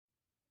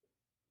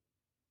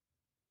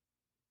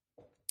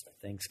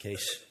Thanks,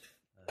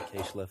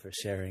 Keishla, for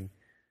sharing.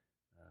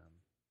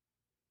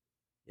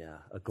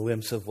 A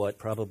glimpse of what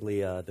probably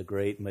the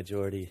great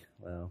majority,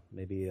 well,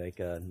 maybe like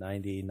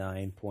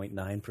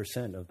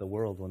 99.9% of the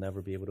world will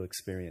never be able to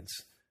experience.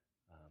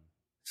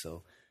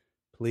 So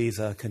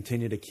please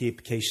continue to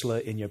keep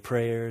Keishla in your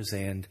prayers,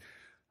 and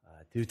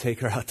do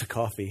take her out to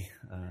coffee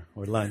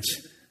or lunch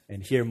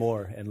and hear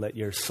more, and let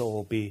your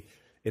soul be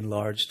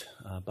enlarged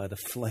by the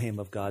flame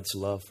of God's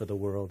love for the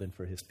world and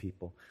for his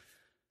people.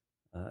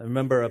 I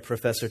remember a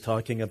professor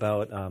talking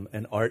about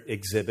an art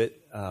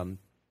exhibit.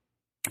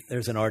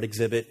 There's an art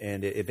exhibit,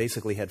 and it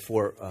basically had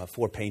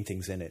four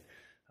paintings in it.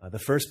 The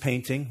first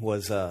painting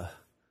was a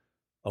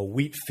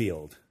wheat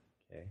field.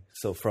 Okay?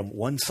 So from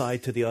one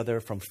side to the other,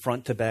 from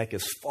front to back,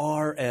 as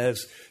far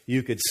as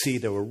you could see,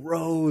 there were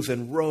rows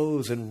and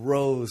rows and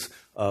rows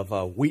of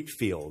wheat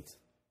fields.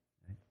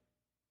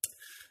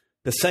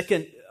 The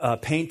second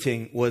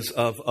painting was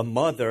of a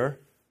mother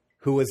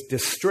who was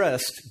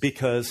distressed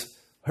because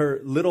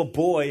her little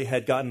boy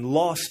had gotten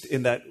lost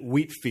in that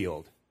wheat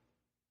field.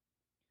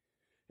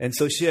 And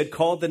so she had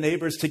called the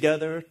neighbors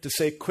together to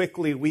say,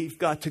 quickly, we've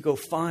got to go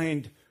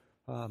find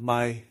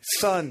my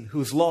son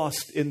who's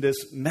lost in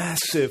this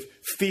massive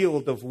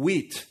field of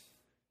wheat.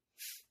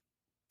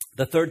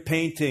 The third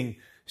painting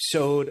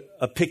showed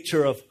a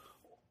picture of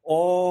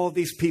all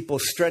these people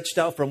stretched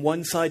out from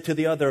one side to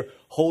the other,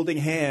 holding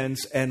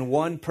hands, and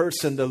one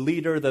person, the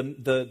leader,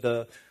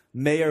 the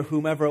mayor,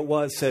 whomever it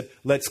was, said,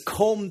 let's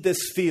comb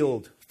this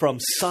field from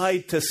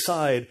side to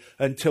side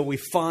until we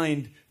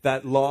find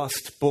that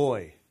lost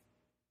boy.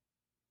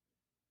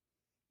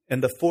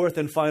 And the fourth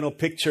and final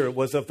picture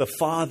was of the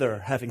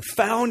father having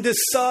found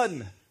his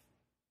son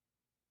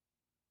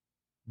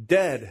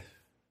dead.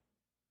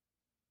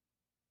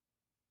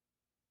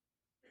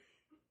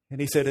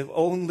 And he said, if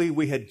only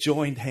we had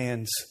joined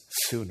hands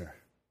sooner.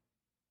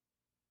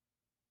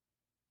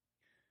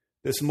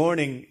 This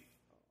morning,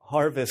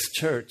 Harvest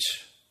Church,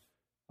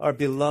 our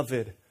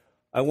beloved,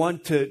 I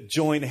want to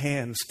join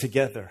hands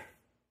together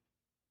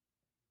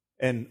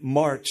and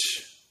march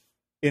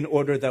in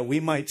order that we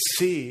might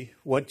see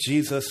what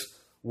Jesus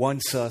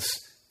wants us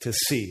to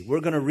see. We're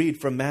going to read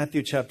from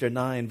Matthew chapter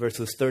 9,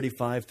 verses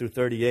 35 through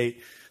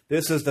 38.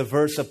 This is the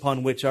verse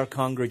upon which our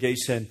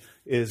congregation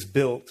is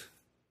built.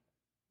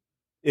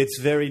 It's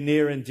very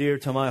near and dear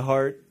to my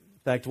heart. In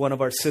fact, one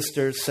of our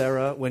sisters,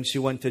 Sarah, when she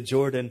went to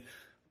Jordan,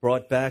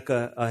 brought back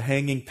a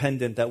hanging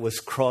pendant that was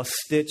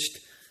cross-stitched,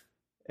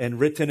 and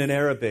written in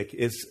Arabic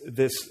is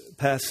this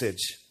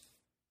passage.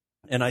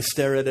 And I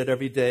stare at it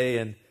every day,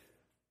 and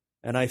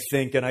I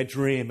think and I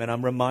dream, and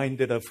I'm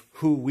reminded of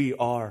who we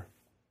are.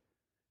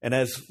 And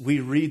as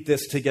we read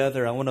this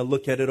together, I want to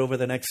look at it over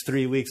the next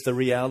 3 weeks, the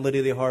reality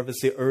of the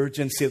harvest, the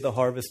urgency of the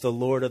harvest, the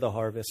Lord of the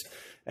harvest.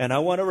 And I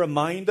want to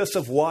remind us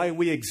of why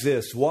we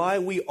exist, why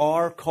we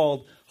are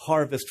called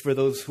Harvest for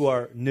those who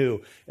are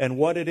new, and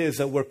what it is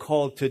that we're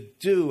called to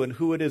do, and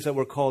who it is that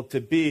we're called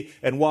to be,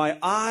 and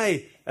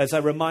why as I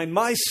remind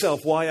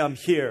myself why I'm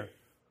here,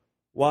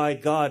 why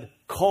God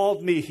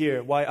called me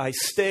here, why I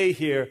stay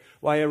here,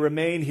 why I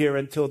remain here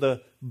until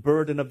the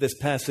burden of this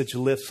passage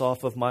lifts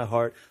off of my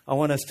heart. I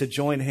want us to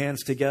join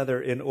hands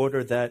together in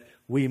order that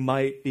we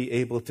might be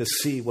able to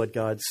see what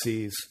God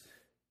sees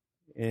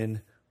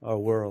in our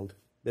world.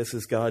 This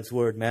is God's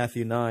word,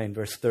 Matthew 9,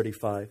 verse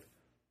 35.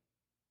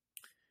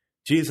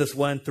 Jesus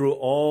went through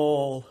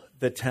all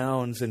the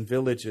towns and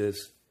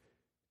villages,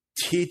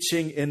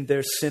 teaching in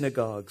their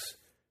synagogues,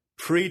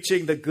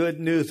 preaching the good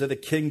news of the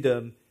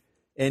kingdom,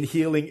 and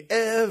healing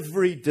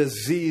every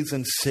disease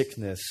and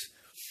sickness.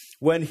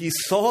 When he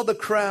saw the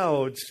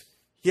crowds,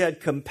 he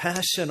had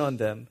compassion on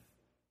them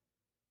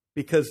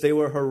because they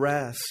were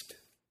harassed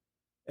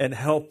and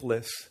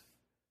helpless,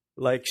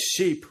 like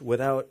sheep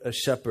without a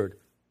shepherd.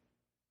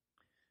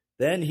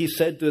 Then he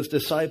said to his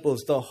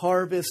disciples, the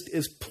harvest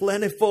is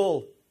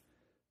plentiful,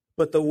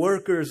 but the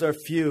workers are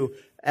few.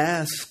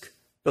 Ask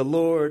the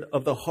Lord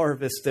of the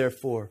harvest,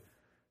 therefore,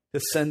 to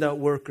send out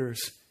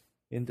workers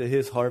into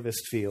his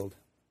harvest field.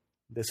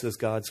 This is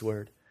God's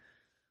word.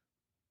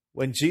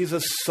 When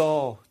Jesus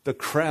saw the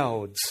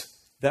crowds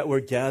that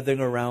were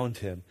gathering around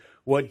him,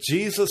 what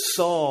Jesus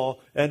saw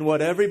and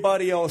what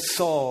everybody else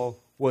saw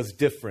was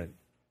different.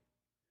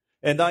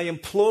 And I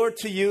implore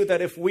to you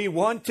that if we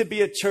want to be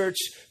a church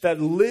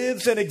that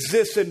lives and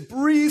exists and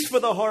breathes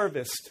for the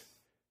harvest,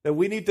 that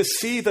we need to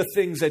see the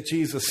things that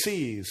Jesus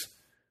sees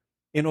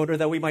in order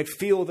that we might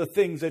feel the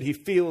things that he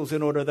feels,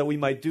 in order that we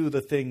might do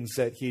the things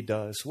that he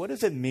does. What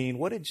does it mean?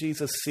 What did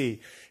Jesus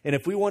see? And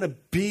if we want to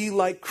be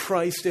like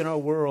Christ in our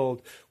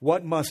world,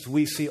 what must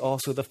we see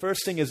also? The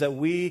first thing is that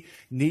we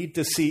need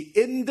to see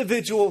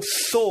individual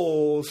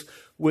souls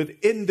with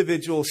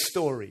individual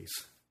stories.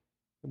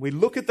 When we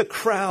look at the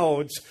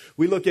crowds,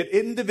 we look at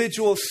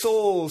individual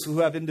souls who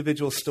have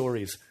individual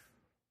stories.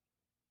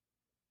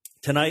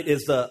 Tonight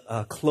is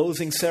the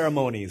closing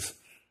ceremonies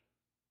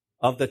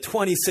of the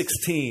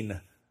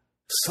 2016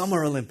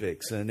 Summer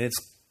Olympics, and it's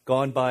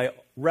gone by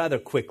rather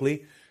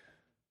quickly.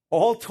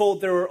 All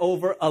told, there were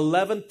over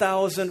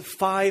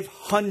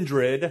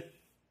 11,500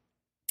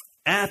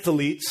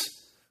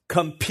 athletes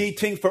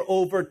competing for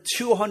over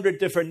 200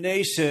 different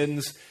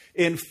nations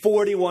in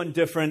 41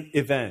 different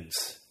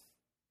events.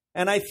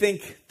 And I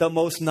think the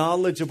most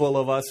knowledgeable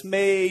of us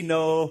may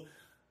know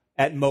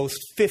at most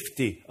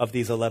 50 of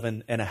these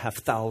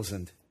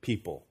 11,500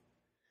 people.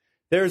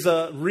 There's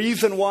a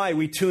reason why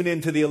we tune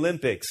into the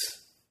Olympics.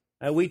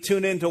 We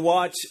tune in to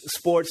watch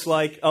sports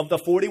like, of the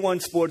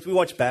 41 sports, we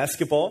watch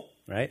basketball,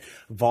 right?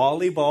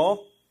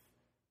 Volleyball,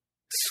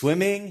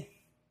 swimming,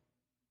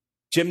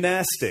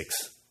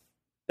 gymnastics.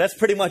 That's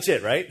pretty much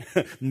it, right?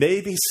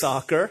 Maybe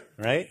soccer,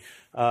 right?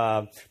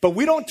 But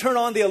we don't turn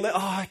on the Olympics.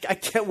 Oh, I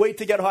can't wait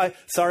to get high.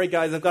 Sorry,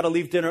 guys, I've got to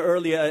leave dinner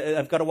early.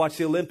 I've got to watch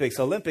the Olympics.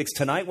 Olympics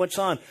tonight, what's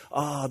on?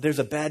 Oh, there's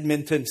a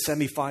badminton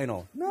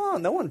semifinal.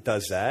 No one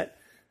does that,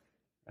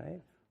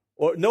 right?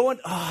 Or no one,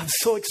 I'm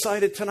so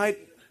excited tonight.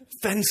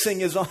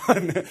 Fencing is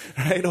on,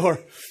 right? Or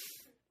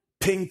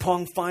ping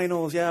pong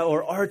finals, yeah,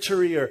 or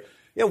archery, or,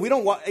 yeah, we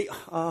don't watch.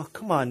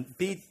 Come on,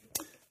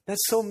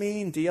 that's so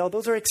mean, DL.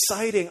 Those are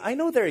exciting. I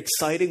know they're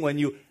exciting when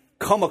you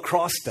come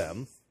across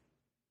them.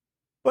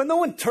 But no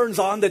one turns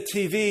on the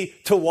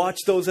TV to watch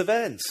those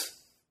events,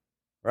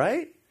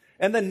 right?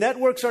 And the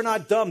networks are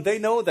not dumb. They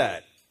know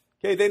that.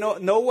 Okay, they know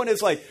no one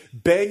is like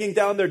banging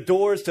down their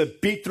doors to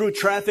beat through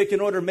traffic in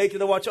order to make it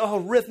to watch,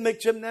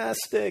 rhythmic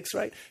gymnastics,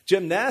 right?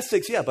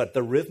 Gymnastics, yeah, but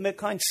the rhythmic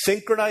kind,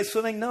 synchronized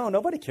swimming, no,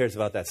 nobody cares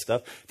about that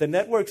stuff. The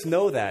networks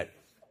know that.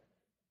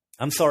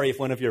 I'm sorry if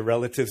one of your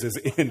relatives is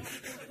in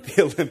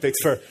the Olympics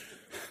for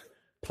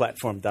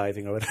platform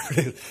diving or whatever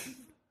it is.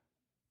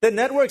 The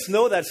networks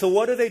know that, so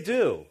what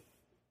do?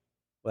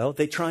 Well,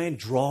 they try and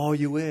draw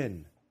you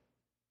in.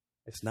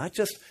 It's not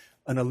just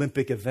an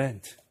Olympic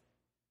event.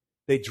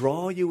 They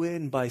draw you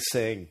in by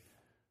saying,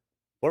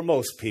 for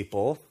most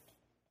people,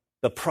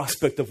 the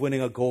prospect of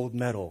winning a gold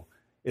medal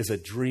is a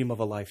dream of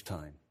a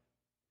lifetime.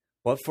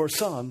 But for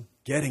some,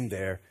 getting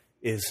there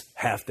is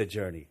half the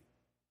journey.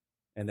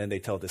 And then they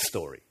tell this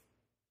story.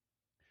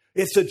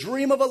 It's a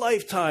dream of a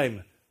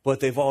lifetime, but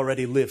they've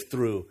already lived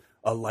through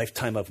a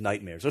lifetime of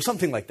nightmares or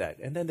something like that.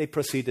 And then they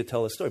proceed to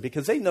tell a story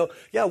because they know,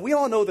 we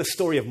all know the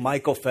story of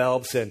Michael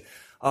Phelps and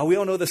we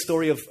all know the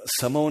story of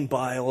Simone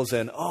Biles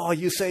and,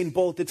 Usain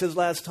Bolt, it's his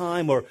last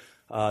time. Or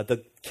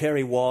the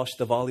Kerry Walsh,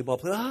 the volleyball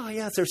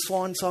player. It's their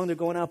swan song, they're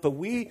going out. But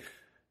we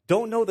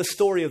don't know the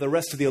story of the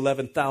rest of the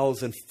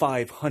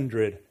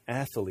 11,500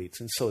 athletes.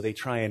 And so they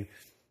try and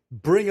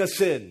bring us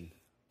in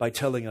by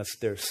telling us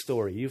their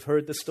story. You've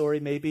heard the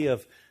story maybe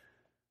of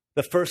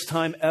the first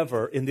time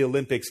ever in the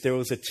Olympics, there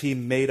was a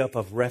team made up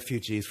of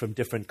refugees from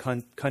different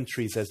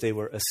countries as they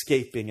were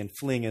escaping and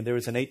fleeing. And there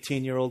was an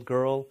 18-year-old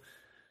girl.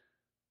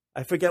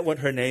 I forget what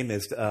her name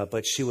is,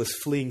 but she was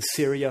fleeing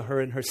Syria, her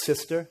and her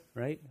sister,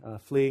 right?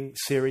 Fleeing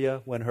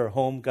Syria when her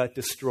home got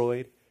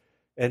destroyed.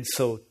 And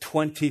so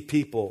 20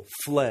 people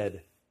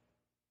fled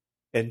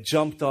and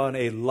jumped on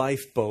a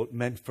lifeboat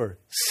meant for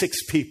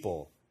 6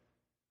 people.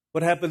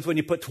 What happens when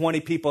you put 20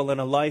 people in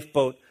a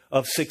lifeboat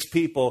of 6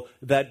 people?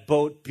 That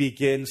boat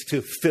begins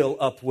to fill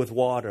up with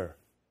water.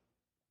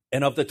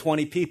 And of the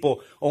 20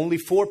 people, only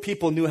 4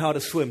 people knew how to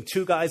swim,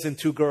 2 guys and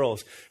 2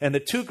 girls. And the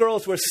 2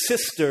 girls were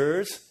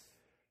sisters.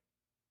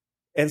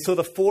 And so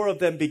the 4 of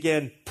them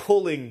began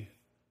pulling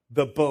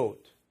the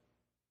boat.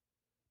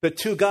 The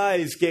 2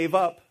 guys gave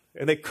up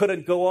and they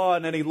couldn't go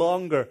on any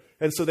longer.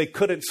 And so they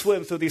couldn't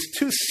swim. So these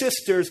 2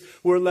 sisters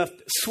were left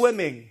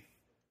swimming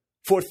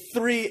for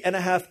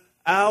 3.5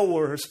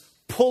 hours,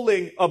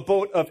 pulling a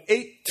boat of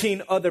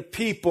 18 other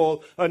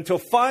people until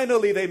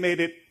finally they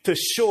made it to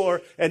shore.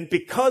 And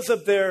because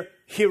of their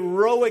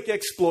heroic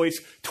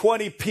exploits,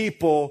 20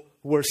 people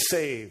were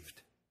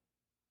saved.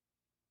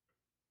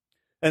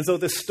 And so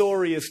the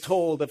story is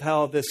told of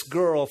how this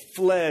girl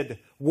fled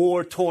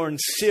war-torn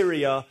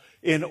Syria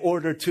in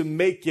order to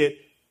make it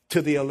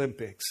to the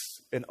Olympics.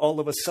 And all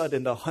of a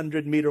sudden, the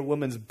 100-meter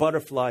women's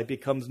butterfly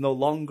becomes no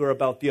longer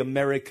about the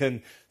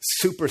American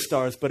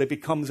superstars, but it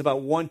becomes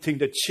about wanting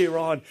to cheer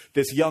on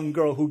this young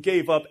girl who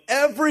gave up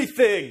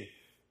everything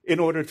in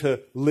order to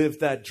live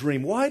that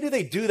dream. Why do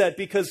they do that?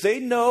 Because they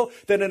know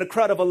that in a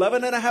crowd of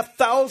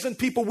 11,500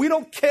 people, we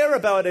don't care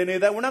about any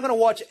of that. We're not going to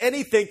watch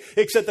anything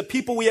except the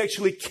people we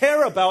actually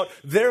care about.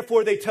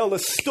 Therefore, they tell a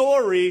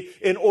story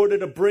in order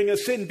to bring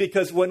us in,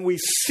 because when we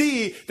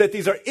see that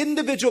these are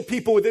individual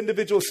people with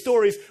individual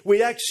stories,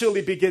 we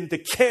actually begin to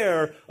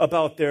care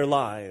about their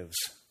lives.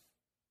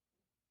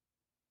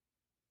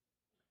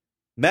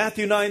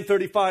 Matthew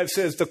 9:35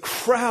 says, the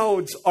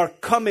crowds are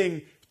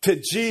coming to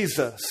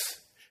Jesus.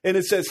 And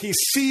it says he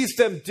sees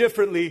them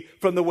differently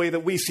from the way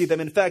that we see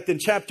them. In fact, in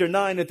chapter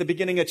 9, at the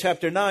beginning of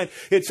chapter 9,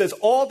 it says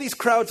all these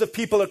crowds of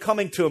people are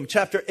coming to him.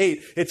 Chapter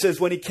 8, it says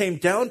when he came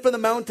down from the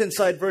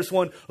mountainside, verse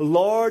 1,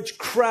 large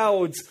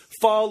crowds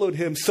followed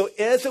him. So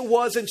as it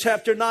was in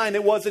chapter 9,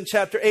 it was in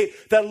chapter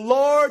 8, that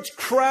large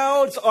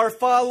crowds are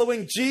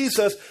following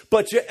Jesus.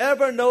 But you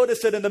ever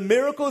notice that in the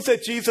miracles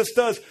that Jesus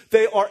does,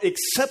 they are,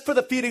 except for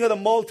the feeding of the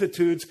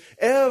multitudes,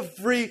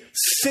 every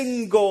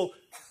single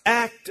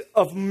act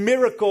of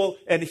miracle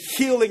and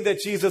healing that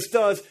Jesus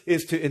does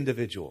is to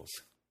individuals.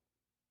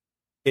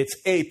 It's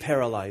a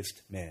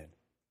paralyzed man.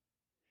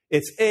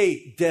 It's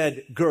a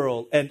dead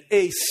girl and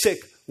a sick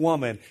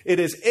woman.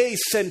 It is a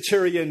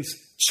centurion's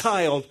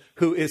child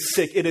who is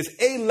sick. It is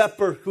a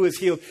leper who is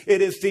healed.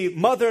 It is the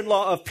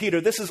mother-in-law of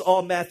Peter. This is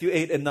all Matthew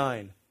 8 and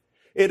 9.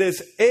 It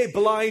is a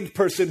blind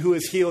person who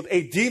is healed,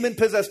 a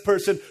demon-possessed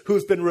person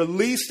who's been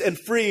released and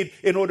freed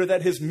in order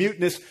that his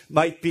muteness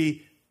might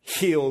be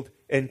healed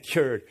and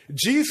cured.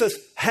 Jesus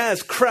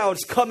has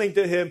crowds coming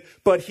to him,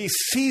 but he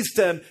sees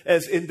them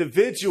as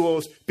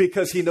individuals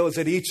because he knows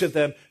that each of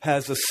them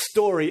has a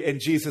story. And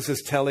Jesus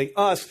is telling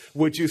us,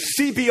 would you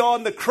see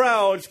beyond the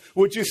crowds?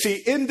 Would you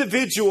see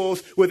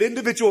individuals with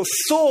individual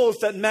souls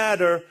that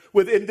matter,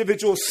 with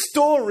individual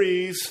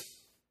stories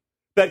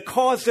that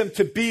cause them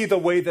to be the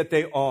way that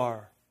they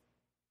are?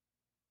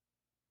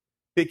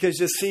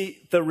 Because you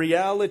see, the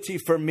reality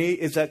for me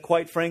is that,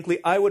 quite frankly,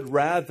 I would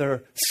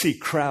rather see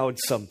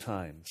crowds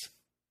sometimes.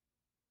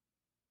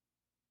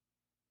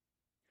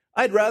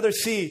 I'd rather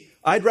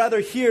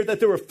hear that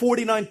there were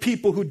 49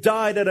 people who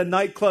died at a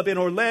nightclub in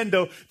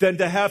Orlando than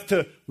to have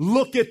to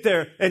look at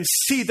and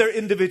see their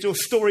individual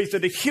stories,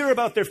 and to hear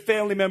about their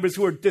family members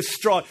who are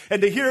distraught,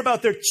 and to hear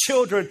about their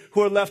children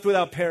who are left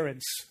without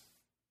parents.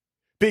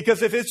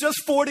 Because if it's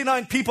just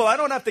 49 people, I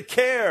don't have to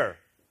care.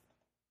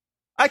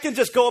 I can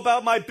just go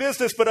about my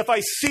business, but if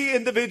I see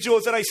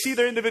individuals and I see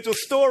their individual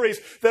stories,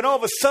 then all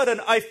of a sudden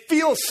I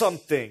feel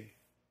something.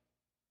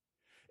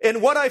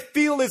 And what I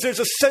feel is there's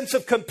a sense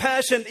of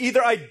compassion.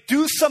 Either I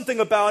do something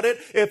about it.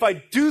 If I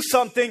do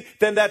something,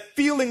 then that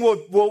feeling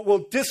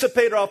will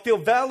dissipate, or I'll feel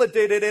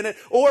validated in it.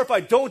 Or if I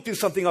don't do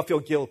something, I'll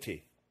feel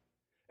guilty.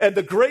 And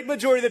the great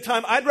majority of the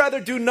time, I'd rather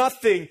do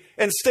nothing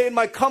and stay in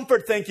my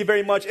comfort, thank you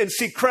very much, and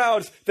see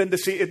crowds than to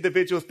see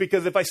individuals.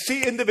 Because if I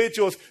see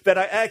individuals, then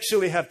I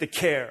actually have to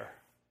care.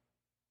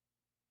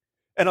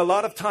 And a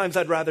lot of times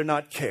I'd rather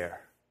not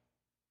care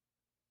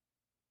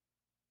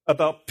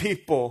about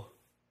people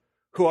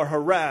who are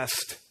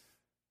harassed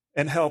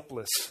and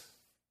helpless.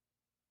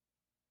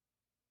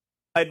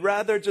 I'd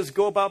rather just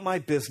go about my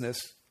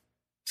business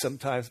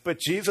sometimes. But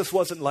Jesus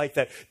wasn't like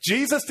that.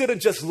 Jesus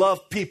didn't just love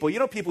people. You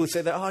know, people who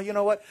say that, oh, you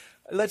know what?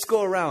 Let's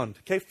go around.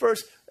 Okay,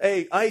 first,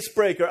 hey,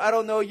 icebreaker. I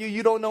don't know you.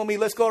 You don't know me.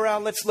 Let's go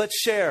around. Let's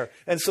share.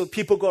 And so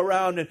people go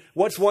around, and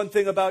what's one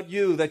thing about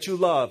you that you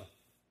love?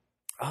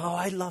 Oh,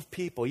 I love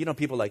people. You know,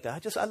 people like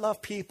that. I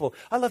love people.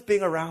 I love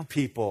being around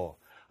people.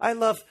 I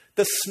love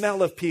the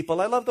smell of people.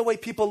 I love the way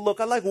people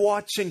look. I like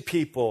watching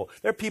people.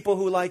 There are people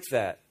who like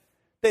that.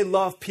 They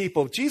love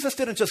people. Jesus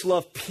didn't just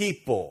love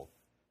people.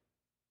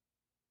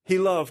 He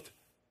loved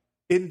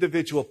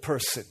individual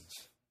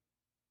persons.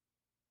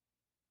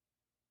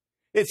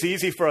 It's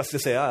easy for us to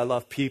say, I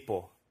love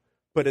people.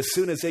 But as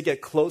soon as they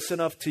get close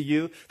enough to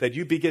you that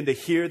you begin to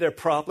hear their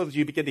problems,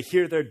 you begin to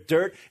hear their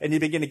dirt, and you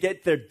begin to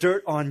get their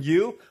dirt on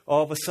you,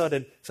 all of a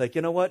sudden, it's like,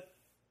 you know what?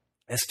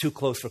 That's too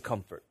close for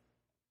comfort.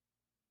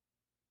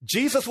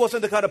 Jesus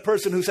wasn't the kind of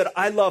person who said,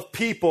 I love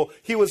people.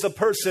 He was a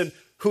person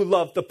who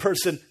loved the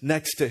person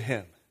next to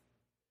him.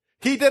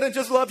 He didn't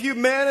just love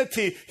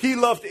humanity. He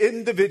loved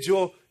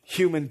individual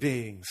human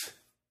beings.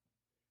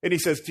 And he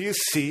says, do you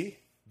see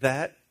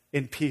that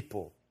in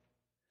people?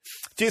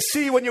 Do you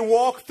see when you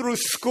walk through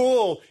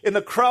school in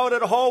the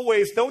crowded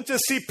hallways, don't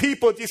just see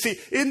people, do you see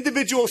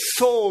individual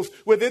souls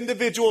with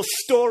individual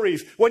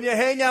stories? When you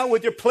hang out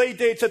with your play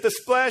dates at the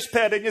splash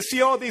pad and you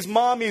see all these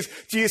mommies,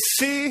 do you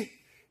see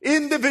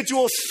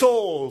individual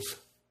souls?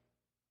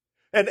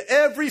 And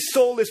every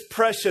soul is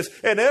precious,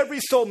 and every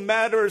soul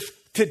matters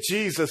to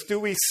Jesus. Do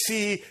we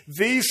see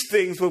these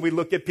things when we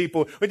look at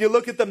people? When you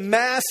look at the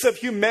mass of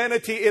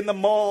humanity in the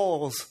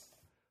malls,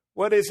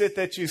 what is it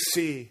that you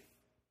see?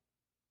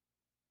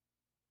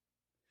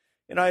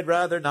 And I'd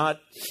rather not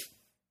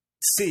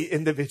see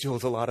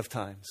individuals a lot of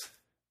times.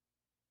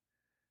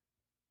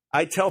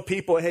 I tell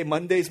people, hey,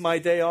 Monday's my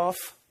day off.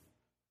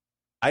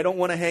 I don't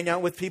want to hang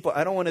out with people.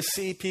 I don't want to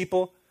see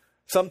people.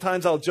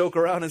 Sometimes I'll joke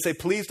around and say,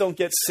 please don't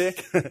get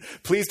sick.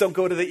 Please don't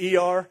go to the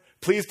ER.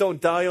 Please don't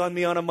die on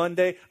me on a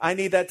Monday. I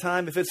need that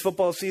time. If it's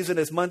football season,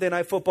 it's Monday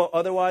Night Football.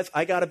 Otherwise,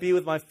 I got to be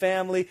with my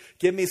family.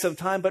 Give me some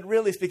time. But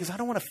really, it's because I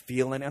don't want to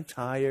feel it. I'm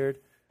tired.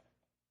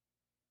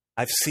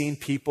 I've seen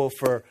people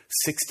for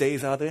 6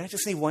 days out there. I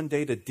just need one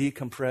day to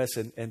decompress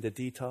and to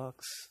detox.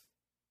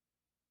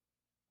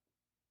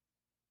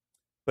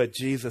 But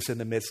Jesus, in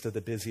the midst of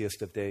the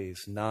busiest of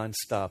days,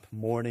 nonstop,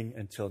 morning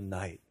until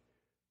night,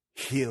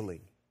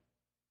 healing,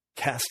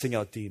 casting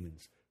out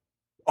demons,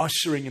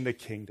 ushering in the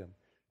kingdom,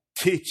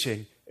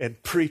 teaching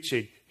and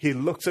preaching. He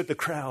looks at the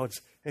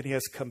crowds and he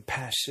has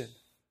compassion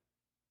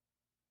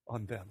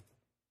on them.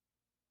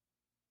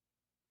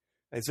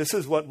 As this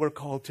is what we're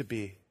called to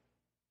be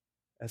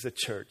as a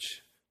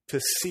church, to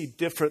see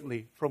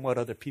differently from what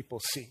other people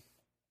see,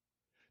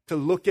 to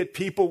look at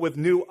people with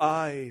new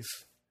eyes,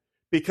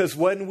 because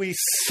when we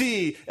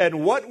see,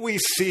 and what we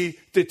see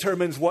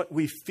determines what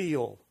we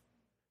feel.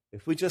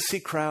 If we just see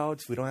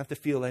crowds, we don't have to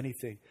feel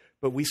anything.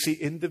 but we see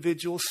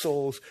individual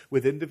souls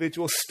with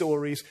individual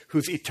stories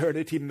whose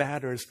eternity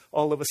matters.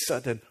 All of a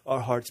sudden,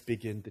 our hearts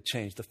begin to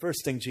change. The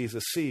first thing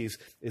Jesus sees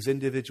is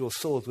individual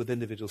souls with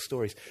individual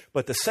stories.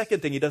 But the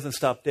second thing, he doesn't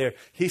stop there.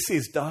 He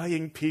sees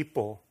dying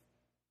people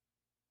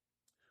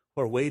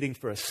who are waiting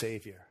for a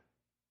Savior.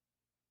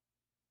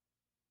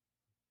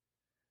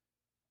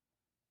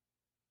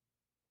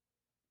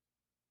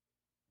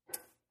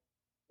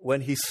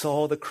 When he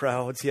saw the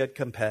crowds, he had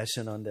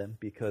compassion on them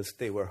because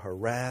they were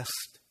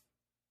harassed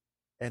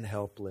and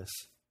helpless,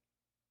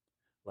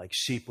 like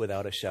sheep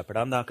without a shepherd.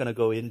 I'm not going to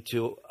go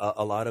into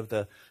a lot of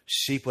the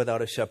sheep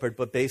without a shepherd,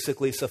 but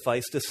basically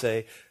suffice to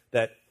say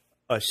that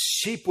a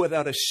sheep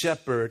without a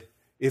shepherd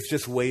is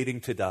just waiting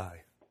to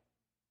die.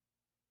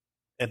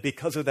 And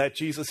because of that,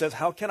 Jesus says,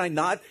 how can I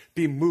not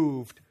be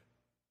moved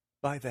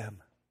by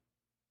them?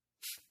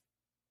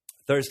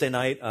 Thursday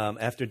night,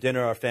 after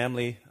dinner, our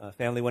family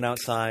went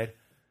outside.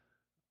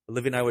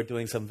 Olivia and I were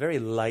doing some very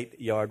light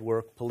yard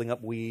work, pulling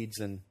up weeds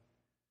and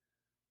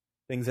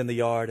things in the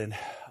yard. And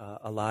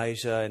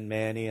Elijah and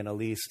Manny and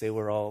Elise, they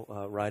were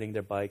all riding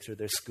their bikes or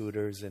their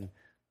scooters and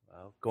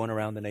going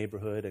around the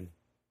neighborhood. And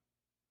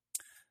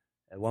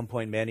at one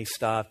point, Manny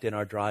stopped in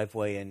our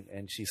driveway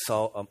and she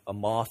saw a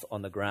moth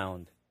on the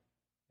ground.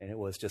 And it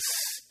was just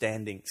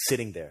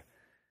sitting there.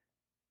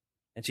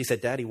 And she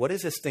said, Daddy, what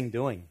is this thing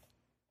doing?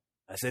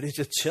 I said, it's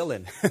just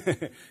chilling.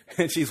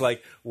 And she's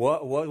like,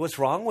 what's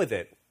wrong with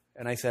it?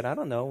 And I said, I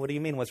don't know. What do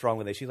you mean what's wrong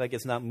with it? She's like,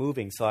 it's not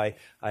moving. So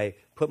I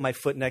put my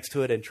foot next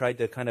to it and tried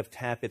to kind of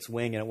tap its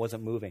wing, and it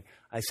wasn't moving.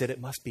 I said,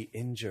 it must be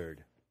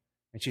injured.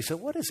 And she said,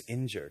 what is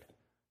injured?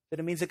 I said,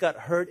 it means it got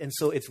hurt, and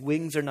so its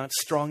wings are not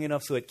strong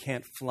enough so it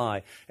can't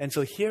fly. And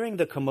so hearing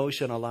the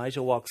commotion,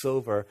 Elijah walks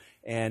over,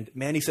 and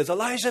Manny says,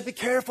 Elijah, be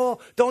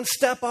careful. Don't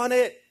step on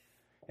it.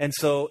 And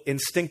so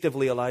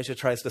instinctively, Elijah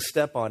tries to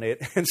step on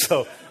it. And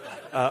so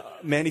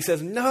Manny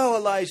says, no,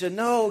 Elijah,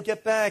 no,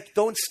 get back.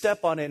 Don't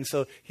step on it. And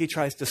so he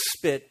tries to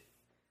spit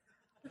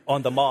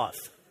on the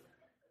moth.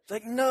 It's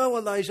like, no,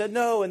 Elijah,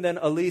 no. And then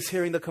Elise,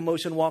 hearing the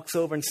commotion, walks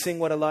over and seeing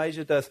what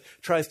Elijah does,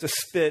 tries to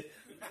spit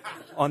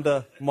on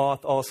the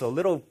moth also.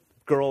 Little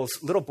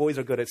boys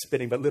are good at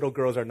spitting, but little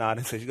girls are not.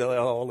 And so she goes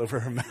all over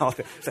her mouth.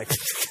 It's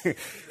like,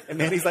 and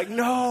Manny's like,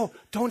 no,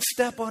 don't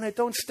step on it.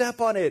 Don't step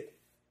on it.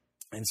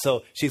 And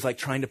so she's like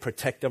trying to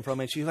protect them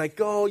from it. She's like,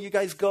 go, you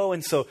guys go.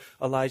 And so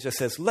Elijah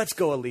says, let's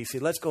go, Elise.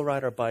 Let's go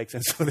ride our bikes.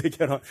 And so they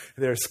get on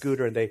their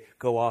scooter and they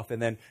go off.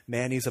 And then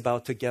Manny's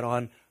about to get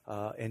on.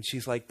 And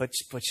she's like, but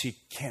she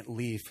can't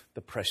leave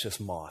the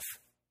precious moth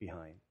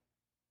behind.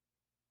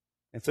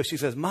 And so she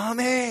says,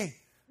 Mommy.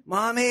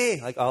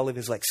 Like Olive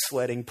is like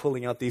sweating,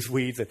 pulling out these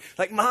weeds. And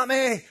like,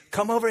 Mommy,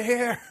 come over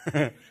here.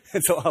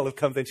 And so Olive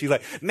comes in. She's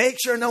like, make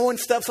sure no one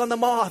steps on the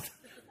moth.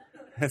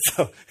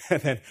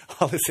 And then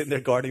Olive's sitting there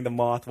guarding the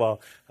moth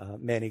while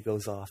Manny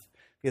goes off.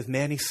 Because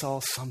Manny saw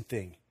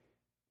something.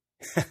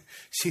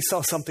 She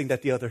saw something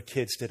that the other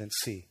kids didn't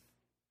see.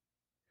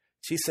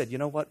 She said, you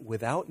know what?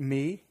 Without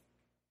me,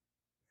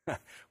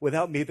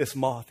 this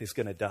moth is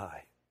going to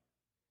die.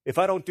 If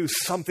I don't do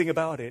something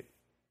about it,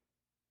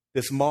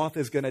 this moth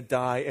is going to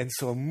die. And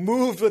so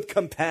moved with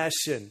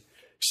compassion,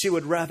 she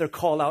would rather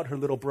call out her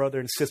little brother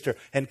and sister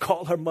and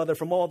call her mother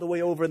from all the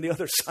way over on the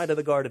other side of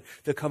the garden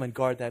to come and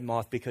guard that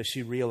moth, because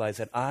she realized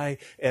that I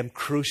am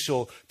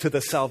crucial to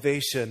the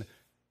salvation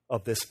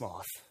of this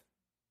moth.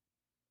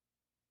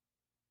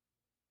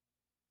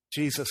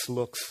 Jesus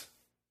looks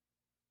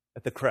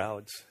at the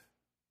crowds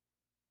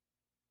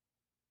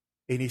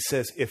and he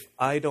says, if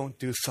I don't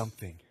do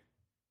something,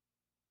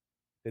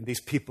 then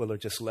these people are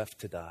just left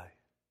to die.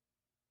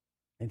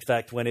 In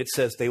fact, when it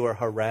says they were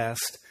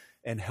harassed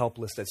and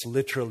helpless, that's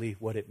literally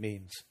what it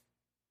means.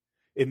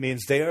 It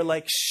means they are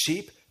like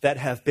sheep that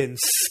have been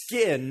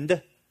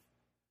skinned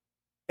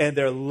and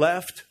they're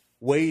left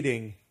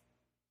waiting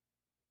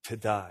to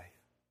die.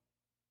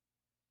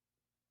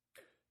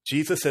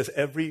 Jesus says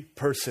every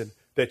person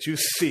that you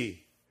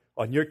see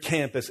on your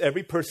campus,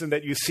 every person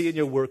that you see in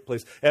your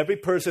workplace, every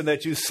person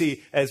that you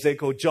see as they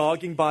go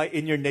jogging by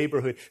in your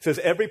neighborhood, says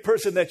every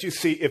person that you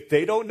see, if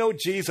they don't know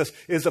Jesus,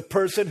 is a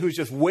person who's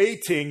just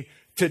waiting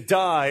to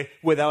die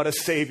without a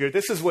Savior.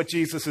 This is what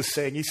Jesus is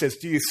saying. He says,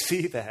 do you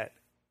see that?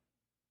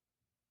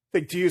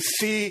 Like, do you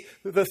see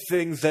the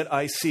things that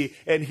I see?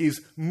 And he's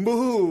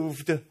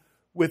moved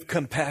with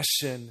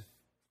compassion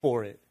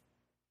for it.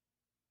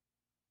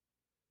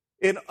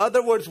 In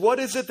other words, what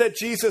is it that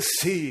Jesus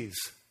sees?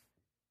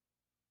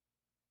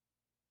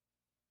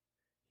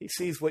 He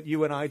sees what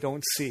you and I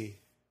don't see.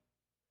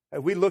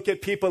 And we look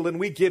at people and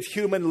we give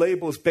human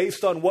labels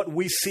based on what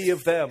we see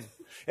of them.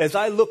 As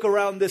I look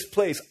around this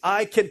place,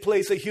 I can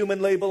place a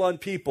human label on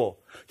people.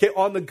 Okay,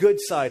 on the good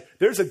side,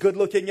 there's a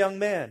good-looking young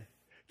man.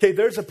 Okay,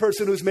 there's a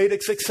person who's made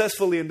it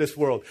successfully in this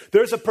world.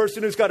 There's a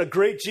person who's got a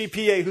great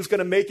GPA who's going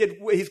to make it.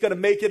 He's going to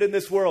make it in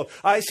this world.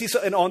 I see,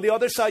 and on the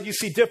other side, you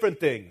see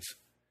different things.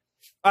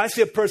 I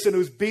see a person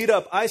who's beat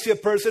up. I see a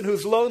person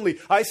who's lonely.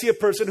 I see a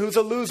person who's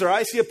a loser.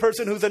 I see a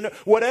person who's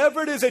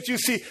whatever it is that you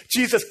see,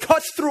 Jesus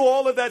cuts through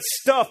all of that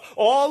stuff,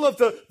 all of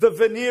the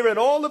veneer and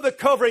all of the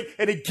covering,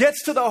 and he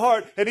gets to the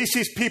heart and he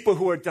sees people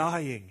who are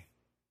dying.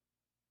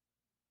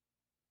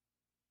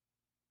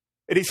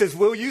 And he says,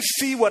 will you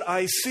see what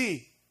I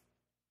see?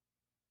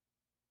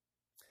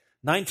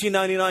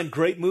 1999,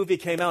 great movie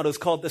came out. It was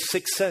called The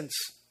Sixth Sense.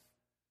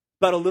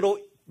 About a little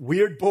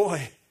weird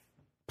boy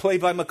played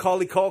by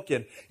Macaulay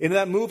Culkin. In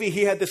that movie,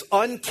 he had this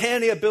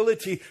uncanny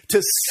ability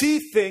to see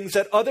things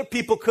that other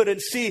people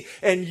couldn't see.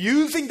 And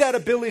using that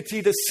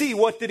ability to see,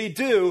 what did he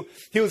do?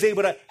 He was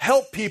able to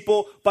help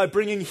people by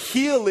bringing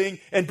healing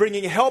and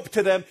bringing help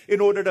to them in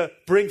order to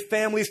bring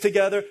families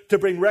together, to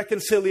bring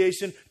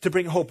reconciliation, to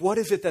bring hope. What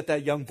is it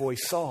that young boy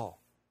saw?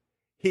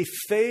 He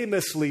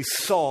famously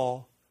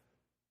saw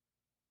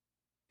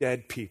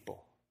dead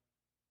people.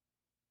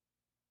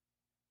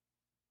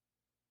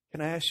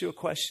 Can I ask you a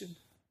question?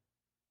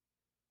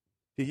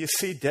 Do you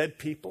see dead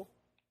people?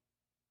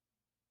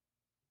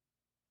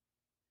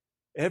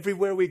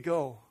 Everywhere we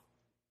go,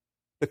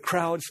 the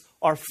crowds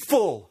are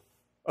full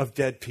of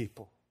dead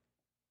people.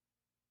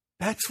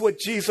 That's what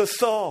Jesus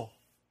saw.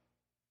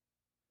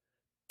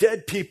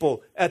 Dead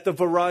people at the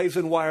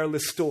Verizon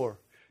wireless store.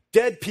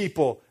 Dead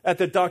people at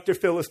the Dr.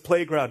 Phyllis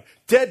playground.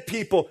 Dead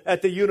people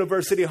at the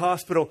university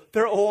hospital.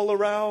 They're all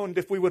around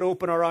if we would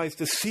open our eyes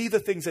to see the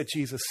things that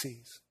Jesus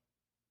sees.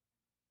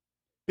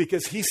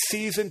 Because he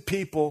sees in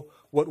people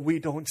what we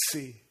don't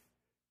see.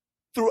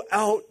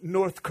 Throughout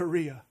North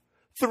Korea,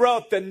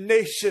 throughout the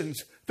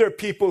nations, there are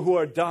people who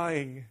are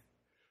dying.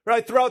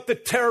 Right? Throughout the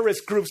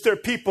terrorist groups, there are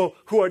people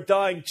who are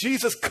dying.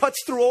 Jesus cuts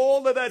through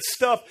all of that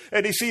stuff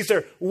and he sees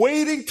they're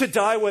waiting to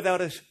die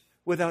without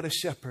a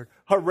shepherd,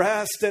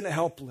 harassed and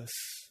helpless.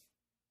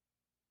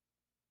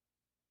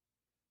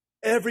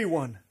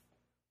 Everyone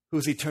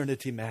whose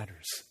eternity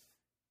matters.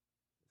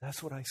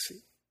 That's what I see.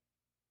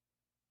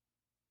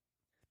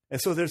 And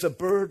so there's a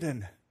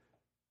burden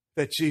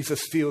that Jesus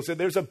feels, and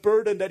there's a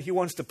burden that he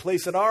wants to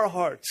place in our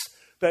hearts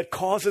that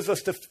causes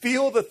us to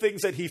feel the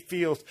things that he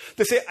feels,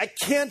 to say, I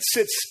can't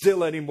sit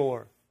still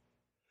anymore.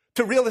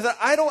 To realize that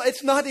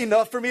it's not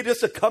enough for me just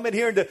to come in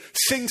here and to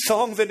sing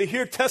songs and to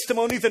hear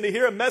testimonies and to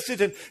hear a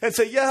message and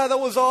say, yeah, that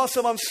was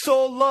awesome. I'm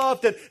so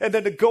loved. And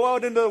then to go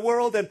out into the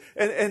world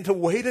and to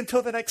wait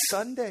until the next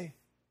Sunday.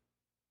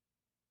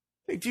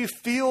 Do you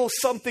feel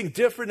something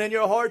different in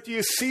your heart? Do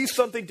you see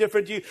something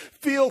different? Do you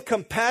feel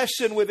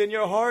compassion within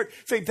your heart?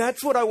 Say,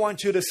 that's what I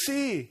want you to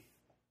see.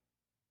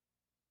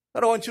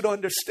 I don't want you to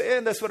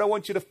understand. That's what I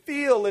want you to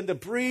feel and to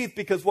breathe,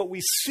 because what we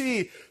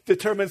see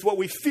determines what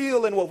we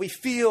feel, and what we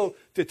feel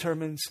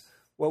determines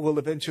what we'll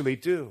eventually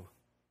do.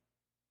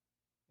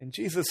 And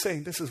Jesus is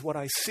saying, this is what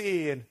I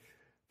see. And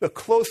the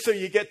closer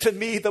you get to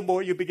me, the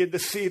more you begin to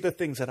see the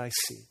things that I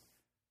see.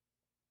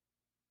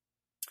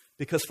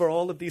 Because for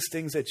all of these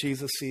things that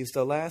Jesus sees,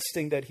 the last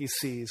thing that he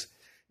sees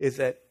is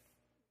that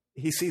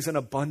he sees an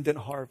abundant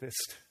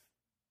harvest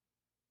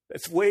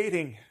that's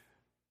waiting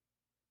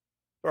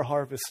for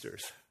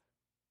harvesters.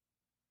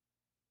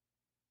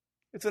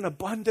 It's an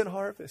abundant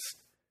harvest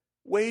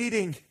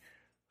waiting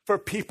for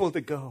people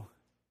to go.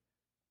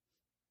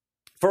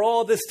 For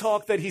all this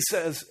talk that he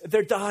says,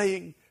 they're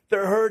dying,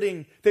 they're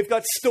hurting, they've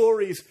got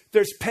stories,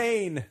 there's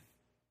pain.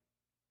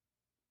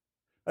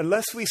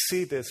 Unless we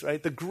see this,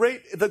 right? The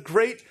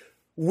great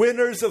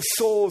winners of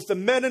souls, the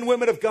men and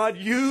women of God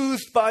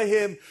used by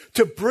him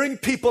to bring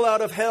people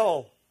out of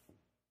hell,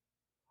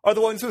 are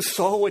the ones who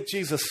saw what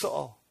Jesus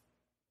saw.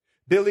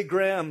 Billy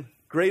Graham,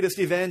 greatest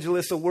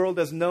evangelist the world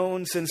has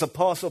known since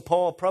Apostle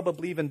Paul,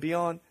 probably even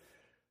beyond.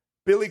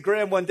 Billy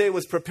Graham one day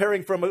was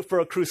preparing for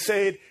a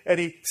crusade, and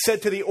he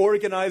said to the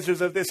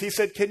organizers of this, he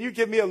said, can you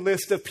give me a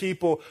list of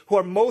people who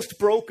are most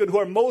broken, who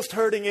are most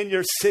hurting in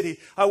your city?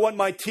 I want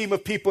my team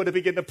of people to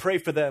begin to pray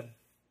for them.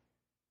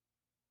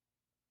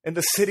 And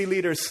the city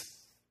leaders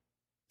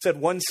said,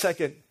 1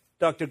 second,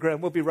 Dr. Graham,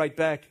 we'll be right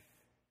back.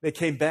 They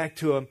came back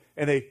to him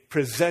and they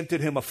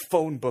presented him a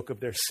phone book of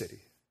their city.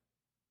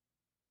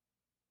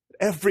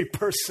 Every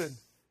person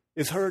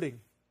is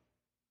hurting.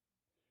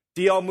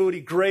 D.L.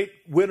 Moody, great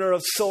winner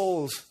of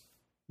souls,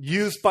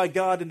 used by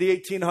God in the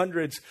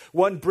 1800s.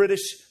 One British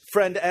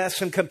friend asked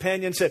him,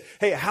 companion said,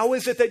 hey, how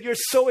is it that you're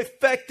so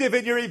effective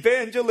in your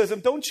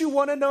evangelism? Don't you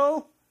want to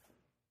know?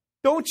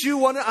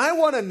 I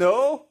want to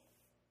know.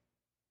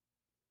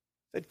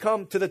 They'd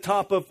come to the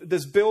top of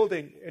this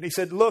building, and he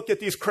said, look at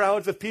these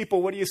crowds of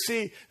people. What do you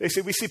see? They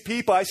said, we see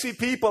people. I see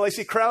people. I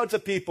see crowds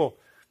of people.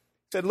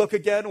 He said, look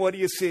again. What do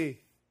you see? He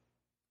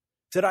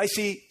said, I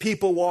see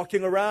people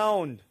walking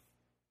around.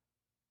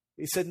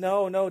 He said,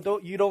 no,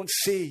 you don't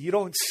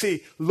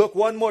see. Look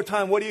one more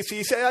time. What do you see?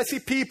 He said, I see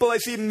people. I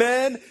see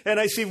men, and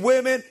I see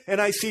women, and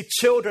I see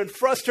children.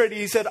 Frustrated.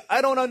 He said,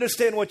 I don't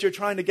understand what you're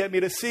trying to get me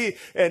to see.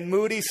 And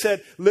Moody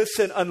said,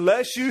 listen,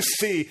 unless you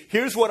see,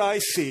 here's what I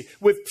see.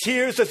 With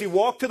tears, as he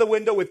walked to the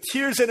window, with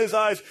tears in his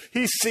eyes,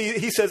 he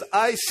says,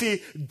 I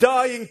see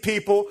dying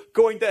people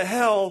going to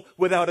hell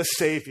without a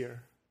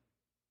Savior.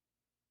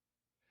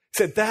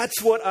 He said,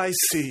 that's what I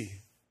see.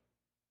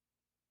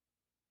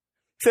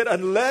 Said,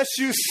 unless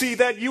you see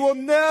that, you will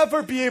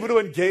never be able to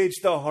engage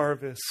the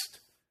harvest.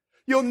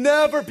 You'll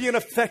never be an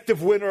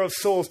effective winner of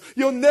souls.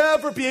 You'll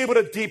never be able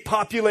to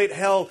depopulate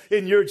hell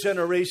in your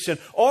generation.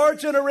 Our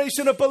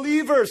generation of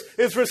believers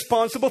is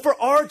responsible for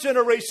our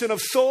generation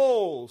of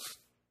souls.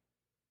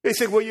 They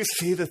said, will you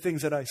see the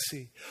things that I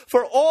see?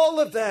 For all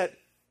of that,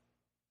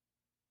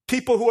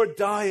 people who are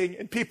dying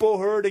and people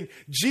who are hurting,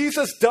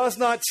 Jesus does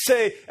not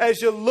say,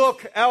 as you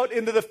look out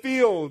into the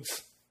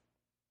fields,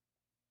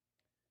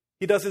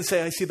 He doesn't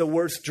say, I see the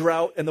worst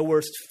drought and the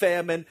worst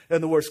famine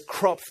and the worst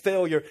crop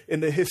failure in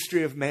the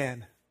history of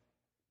man.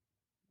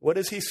 What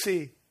does He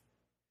see?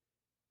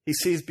 He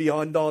sees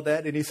beyond all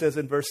that, and He says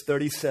in verse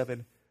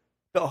 37,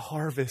 the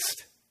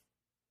harvest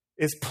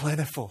is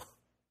plentiful.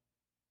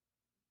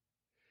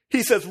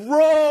 He says,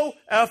 row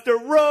after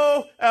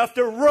row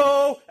after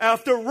row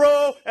after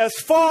row, as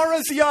far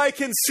as the eye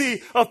can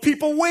see, of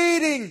people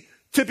waiting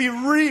to be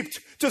reaped.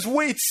 Just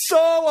wait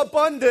so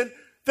abundant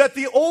that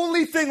the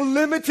only thing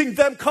limiting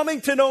them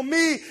coming to know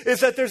me is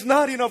that there's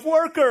not enough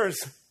workers.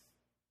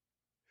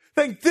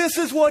 Think this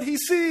is what He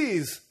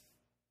sees.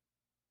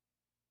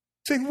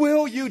 Saying,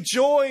 will you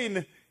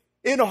join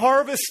in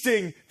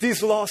harvesting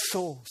these lost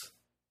souls?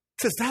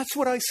 He says, that's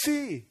what I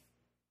see.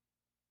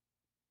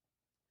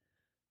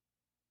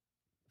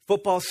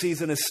 Football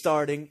season is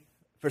starting.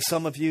 For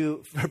some of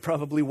you, for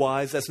probably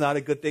wives, that's not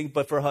a good thing.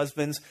 But for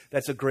husbands,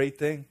 that's a great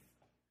thing.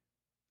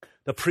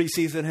 The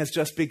preseason has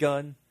just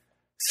begun.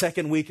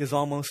 Second week is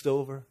almost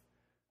over.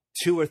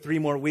 2 or 3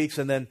 more weeks,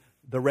 and then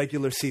the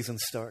regular season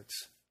starts.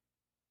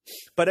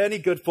 But any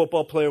good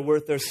football player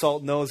worth their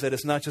salt knows that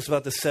it's not just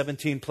about the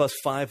 17 plus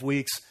 5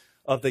 weeks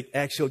of the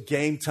actual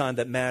game time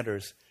that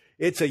matters.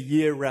 It's a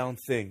year-round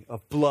thing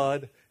of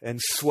blood and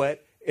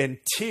sweat and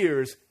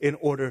tears in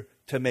order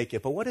to make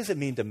it. But what does it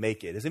mean to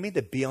make it? Does it mean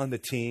to be on the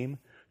team,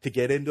 to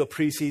get into a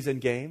preseason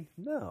game?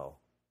 No.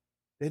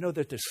 They know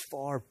that there's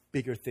far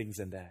bigger things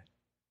than that.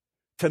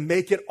 To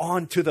make it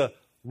onto the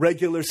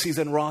regular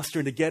season roster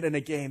and to get in a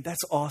game,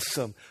 that's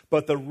awesome.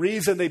 But the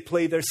reason they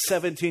play their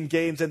 17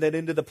 games and then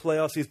into the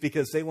playoffs is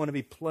because they want to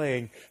be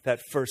playing that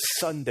first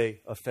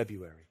Sunday of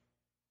February.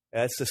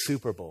 That's the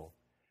Super Bowl.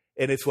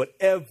 And it's what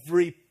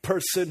every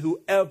person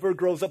who ever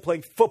grows up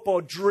playing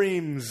football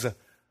dreams,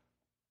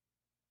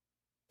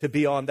 to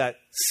be on that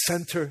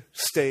center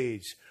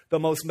stage, the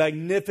most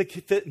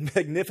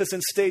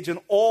magnificent stage in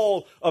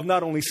all of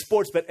not only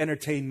sports but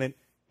entertainment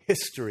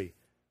history.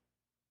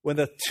 When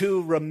the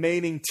 2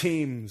 remaining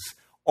teams,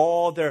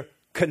 all their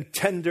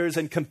contenders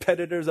and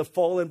competitors have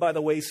fallen by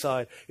the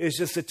wayside, it's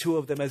just the 2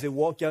 of them as they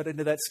walk out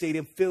into that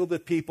stadium filled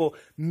with people,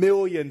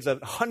 millions of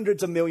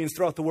hundreds of millions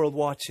throughout the world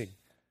watching.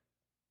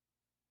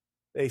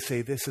 They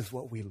say, this is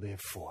what we live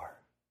for.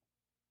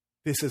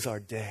 This is our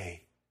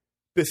day.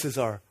 This is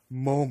our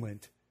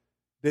moment.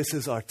 This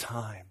is our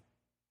time.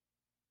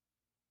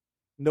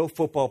 No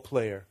football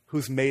player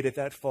who's made it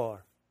that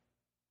far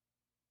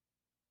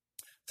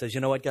says,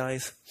 you know what,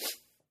 guys?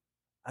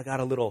 I got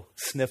a little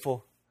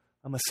sniffle.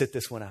 I'm going to sit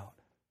this one out.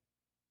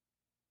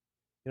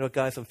 You know,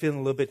 guys, I'm feeling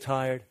a little bit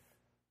tired.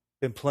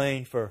 Been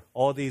playing for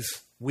all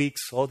these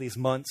weeks, all these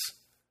months.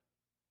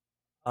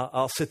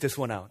 I'll sit this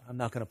one out. I'm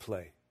not going to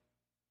play.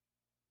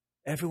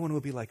 Everyone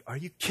will be like, are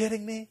you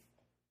kidding me?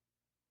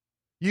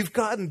 You've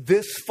gotten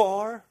this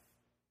far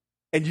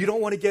and you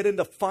don't want to get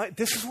into fight.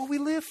 This is what we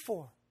live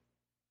for.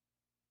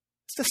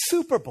 It's the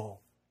Super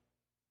Bowl.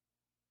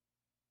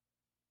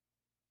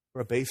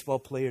 For a baseball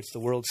player, it's the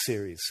World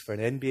Series. For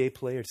an NBA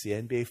player, it's the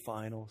NBA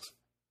Finals.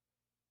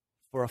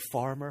 For a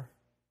farmer,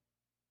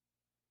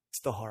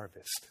 it's the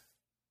harvest.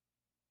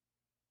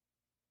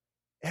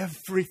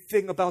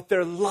 Everything about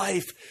their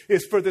life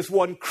is for this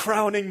one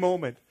crowning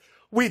moment.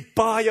 We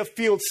buy a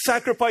field,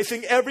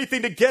 sacrificing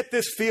everything to get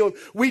this field.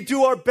 We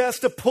do our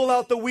best to pull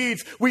out the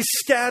weeds. We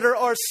scatter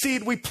our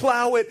seed. We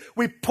plow it.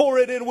 We pour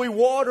it in. We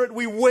water it.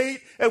 We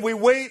wait and we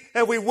wait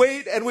and we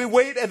wait and we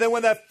wait. And then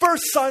when that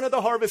first sign of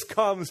the harvest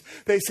comes,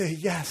 they say,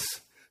 yes,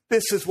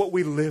 this is what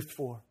we live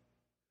for.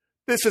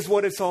 This is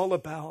what it's all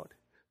about.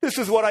 This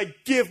is what I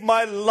give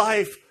my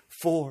life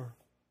for.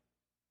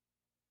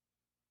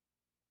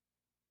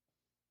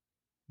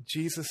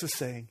 Jesus is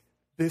saying,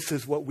 this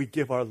is what we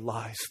give our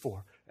lives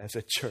for as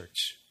a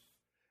church.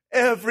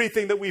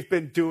 Everything that we've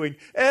been doing,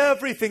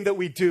 everything that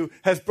we do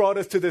has brought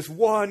us to this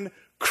one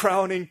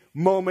crowning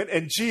moment.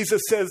 And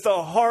Jesus says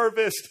the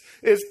harvest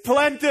is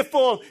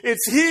plentiful.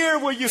 It's here.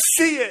 Will you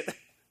see it?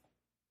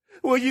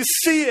 Will you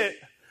see it?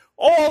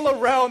 All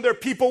around there are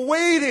people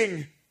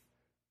waiting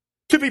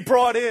to be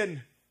brought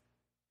in.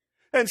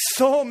 And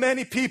so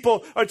many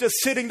people are just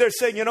sitting there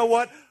saying, you know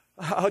what?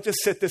 I'll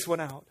just sit this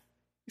one out.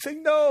 He's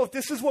saying, no,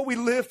 this is what we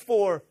live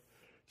for.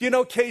 You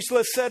know,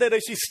 Keishla said it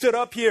as she stood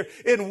up here.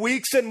 In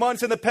weeks and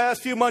months, in the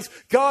past few months,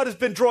 God has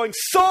been drawing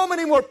so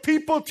many more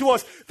people to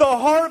us. The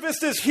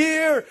harvest is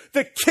here.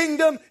 The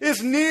kingdom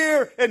is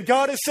near. And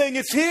God is saying,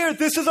 it's here.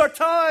 This is our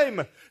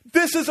time.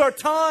 This is our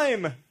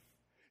time.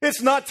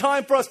 It's not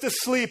time for us to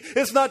sleep.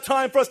 It's not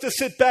time for us to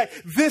sit back.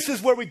 This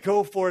is where we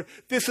go for it.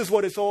 This is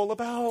what it's all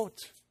about.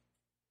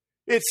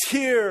 It's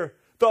here.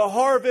 The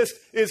harvest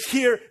is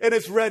here and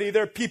it's ready.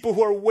 There are people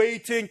who are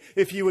waiting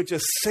if you would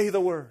just say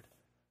the word.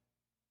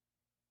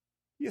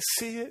 You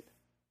see it?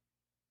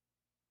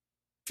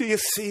 Do you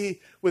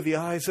see with the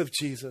eyes of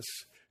Jesus?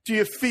 Do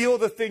you feel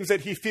the things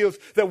that he feels?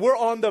 That we're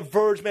on the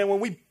verge, man. When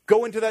we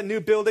go into that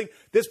new building,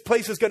 this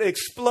place is going to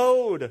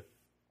explode.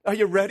 Are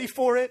you ready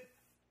for it?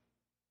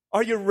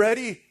 Are you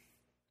ready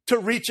to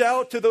reach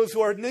out to those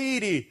who are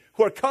needy,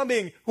 who are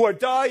coming, who are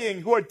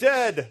dying, who are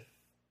dead?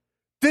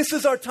 This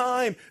is our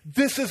time.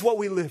 This is what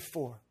we live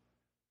for.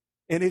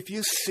 And if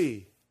you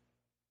see,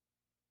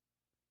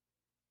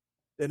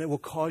 then it will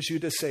cause you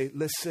to say,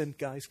 listen,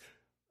 guys,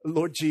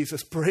 Lord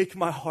Jesus, break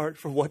my heart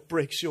for what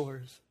breaks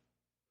yours.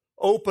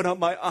 Open up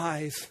my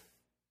eyes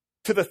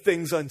to the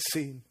things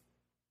unseen.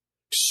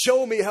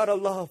 Show me how to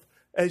love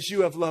as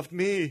you have loved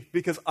me,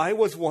 because I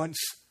was once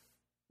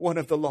one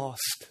of the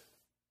lost.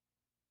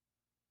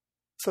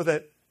 So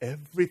that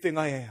everything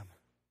I am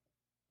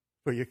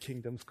for your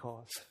kingdom's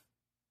cause.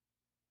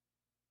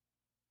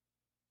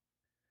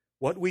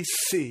 What we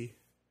see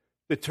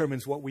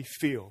determines what we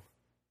feel.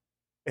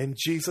 And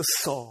Jesus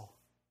saw.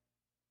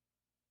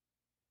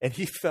 And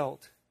he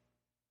felt.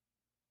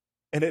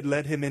 And it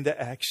led him into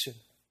action.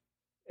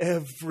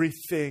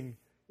 Everything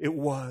it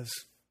was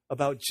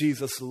about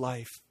Jesus'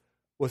 life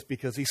was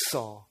because he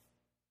saw.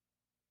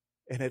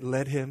 And it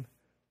led him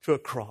to a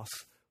cross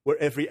where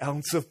every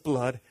ounce of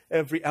blood,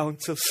 every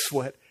ounce of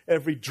sweat,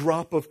 every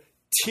drop of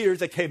tears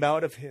that came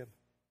out of him.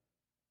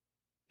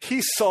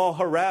 He saw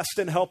harassed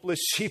and helpless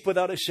sheep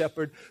without a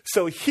shepherd,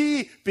 so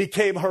he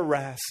became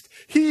harassed.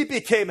 He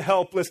became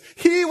helpless.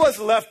 He was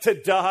left to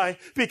die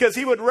because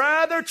he would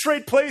rather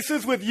trade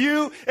places with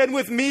you and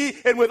with me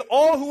and with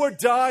all who are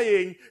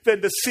dying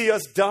than to see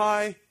us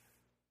die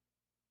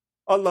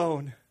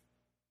alone.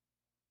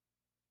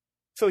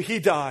 So he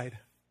died,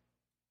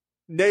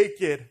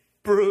 naked,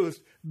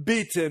 bruised,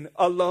 beaten,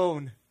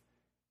 alone.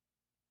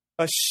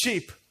 A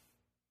sheep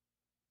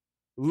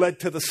led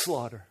to the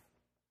slaughter.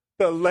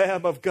 The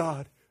Lamb of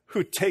God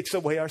who takes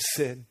away our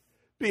sin.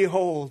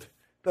 Behold,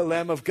 the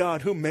Lamb of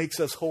God who makes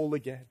us whole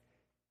again.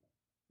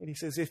 And he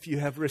says, if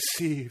you've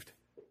received,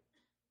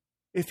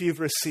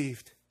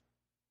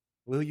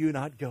 will you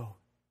not go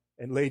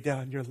and lay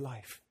down your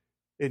life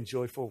in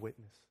joyful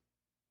witness?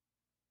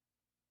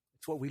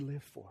 It's what we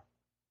live for.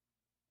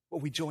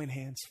 What we join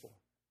hands for.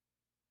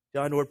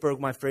 John Ortberg,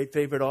 my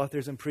favorite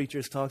authors and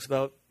preachers, talks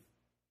about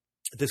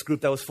this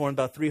group that was formed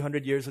about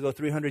 300 years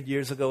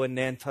ago in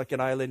Nantucket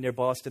Island near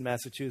Boston,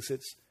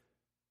 Massachusetts.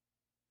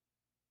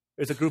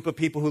 There's a group of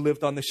people who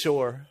lived on the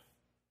shore.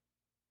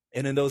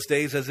 And in those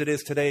days, as it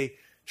is today,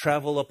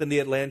 travel up in the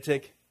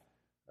Atlantic,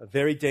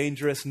 very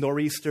dangerous,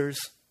 nor'easters,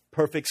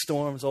 perfect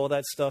storms, all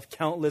that stuff,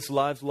 countless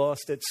lives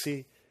lost at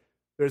sea.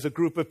 There's a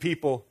group of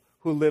people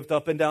who lived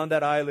up and down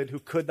that island who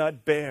could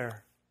not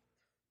bear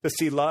to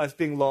see lives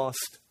being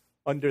lost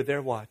under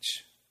their watch.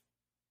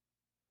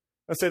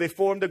 And so they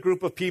formed a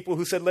group of people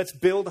who said, let's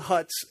build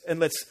huts and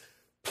let's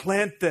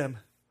plant them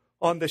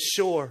on the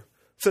shore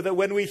so that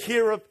when we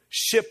hear of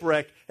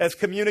shipwreck, as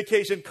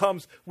communication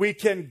comes, we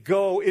can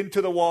go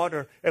into the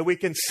water and we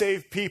can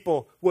save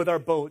people with our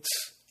boats.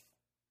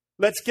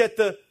 Let's get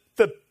the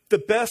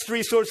best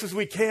resources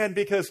we can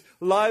because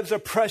lives are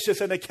precious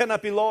and they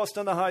cannot be lost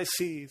on the high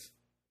seas.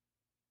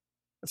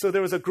 And so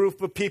there was a group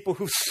of people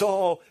who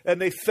saw and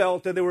they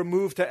felt and they were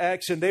moved to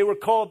action. They were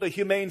called the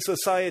Humane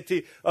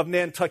Society of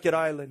Nantucket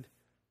Island.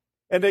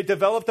 And they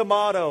developed a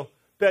motto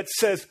that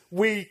says,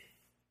 we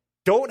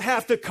don't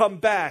have to come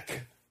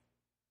back,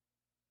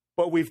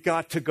 but we've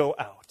got to go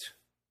out.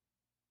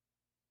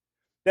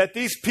 That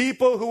these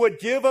people who would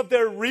give up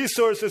their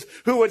resources,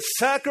 who would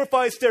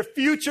sacrifice their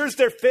futures,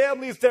 their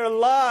families, their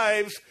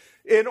lives,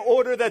 in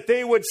order that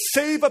they would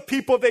save a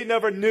people they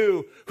never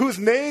knew, whose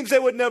names they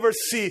would never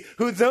see,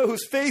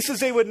 whose faces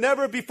they would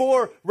never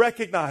before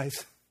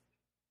recognize.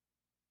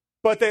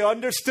 But they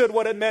understood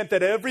what it meant,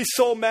 that every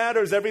soul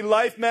matters, every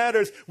life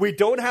matters. We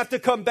don't have to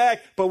come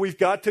back, but we've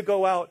got to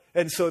go out.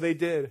 And so they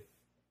did.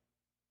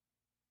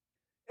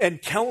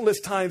 And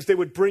countless times they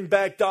would bring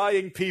back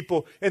dying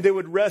people and they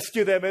would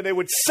rescue them and they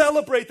would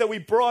celebrate that we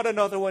brought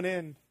another one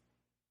in.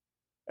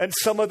 And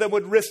some of them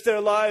would risk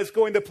their lives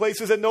going to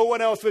places that no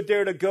one else would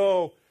dare to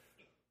go.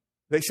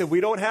 They said,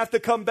 we don't have to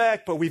come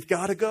back, but we've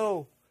got to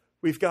go.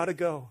 We've got to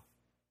go.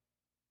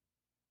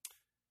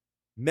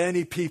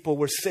 Many people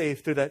were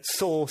saved through that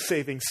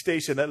soul-saving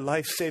station, that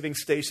life-saving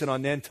station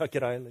on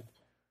Nantucket Island.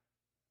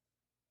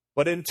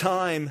 But in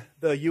time,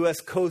 the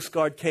U.S. Coast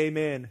Guard came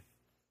in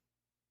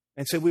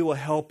and said, we will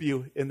help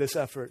you in this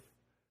effort.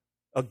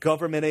 A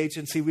government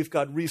agency, we've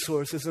got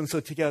resources. And so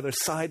together,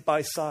 side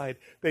by side,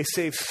 they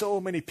saved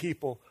so many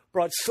people,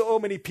 brought so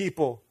many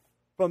people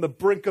from the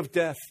brink of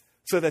death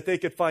so that they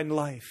could find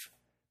life,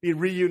 be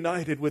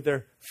reunited with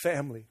their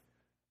family.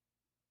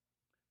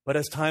 But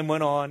as time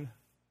went on,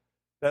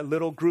 that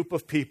little group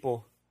of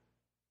people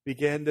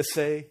began to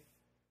say,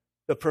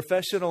 the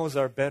professionals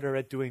are better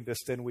at doing this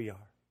than we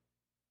are.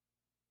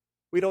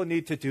 We don't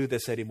need to do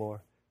this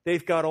anymore.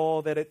 They've got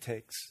all that it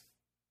takes.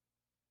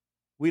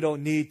 We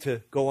don't need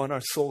to go on our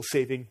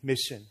soul-saving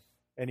mission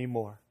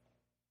anymore.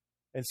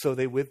 And so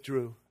they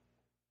withdrew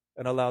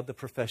and allowed the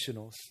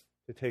professionals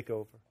to take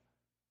over.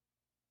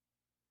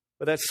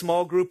 But that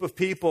small group of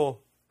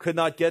people could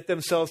not get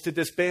themselves to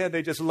disband.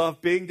 They just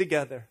loved being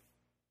together.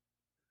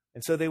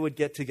 And so they would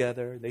get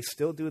together. They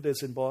still do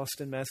this in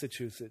Boston,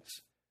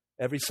 Massachusetts.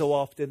 Every so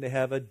often they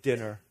have a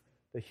dinner,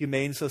 the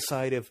Humane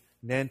Society of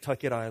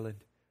Nantucket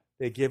Island.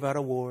 They give out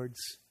awards,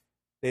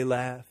 they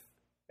laugh,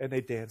 and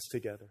they dance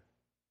together.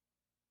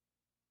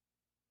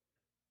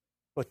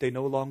 But they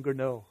no longer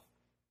know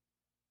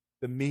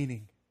the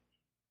meaning.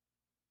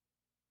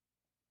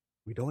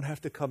 We don't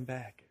have to come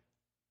back,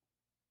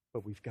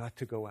 but we've got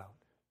to go out.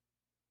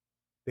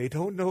 They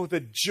don't know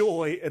the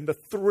joy and the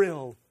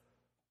thrill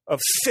of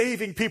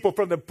saving people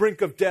from the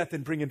brink of death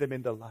and bringing them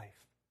into life.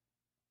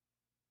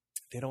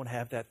 They don't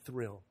have that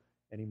thrill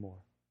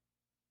anymore.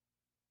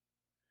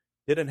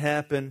 Didn't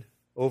happen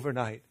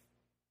overnight.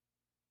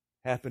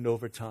 Happened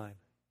over time.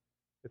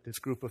 That this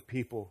group of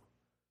people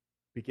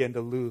began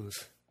to lose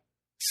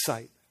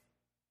sight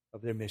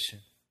of their mission.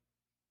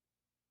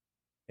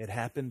 It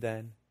happened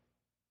then,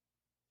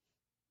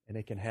 and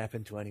it can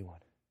happen to anyone.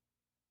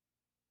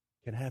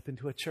 It can happen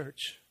to a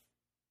church.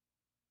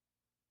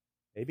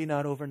 Maybe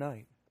not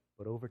overnight,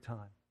 but over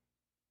time.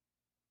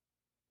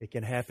 It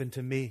can happen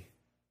to me.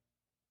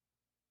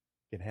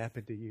 It can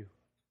happen to you.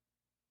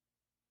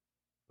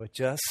 But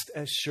just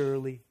as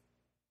surely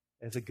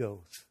as it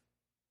goes,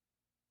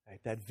 right,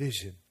 that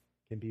vision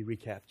can be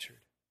recaptured.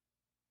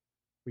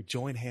 We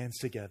join hands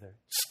together.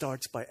 It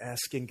starts by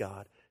asking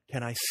God,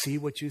 can I see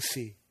what you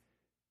see?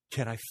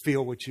 Can I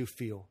feel what you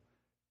feel?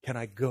 Can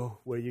I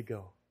go where you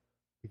go?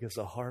 Because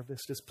the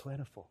harvest is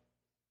plentiful.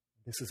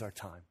 This is our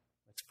time.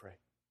 Let's pray.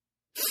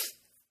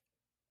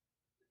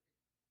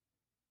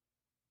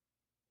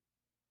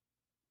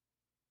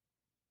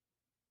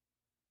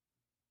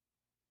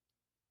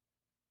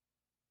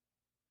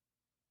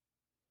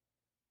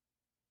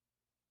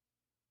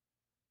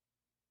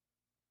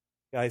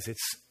 Guys,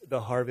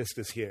 the harvest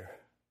is here.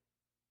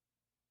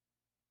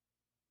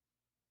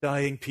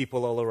 Dying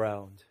people all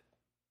around.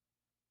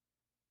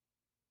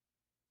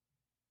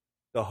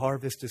 The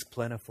harvest is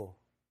plentiful,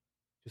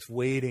 just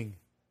waiting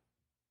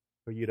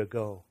for you to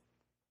go.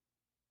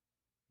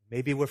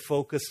 Maybe we're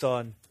focused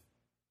on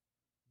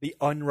the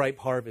unripe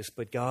harvest,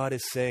 but God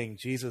is saying,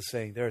 Jesus is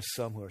saying, there are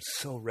some who are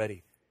so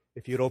ready.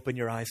 If you'd open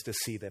your eyes to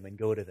see them and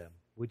go to them,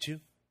 would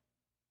you?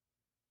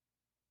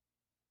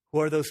 Who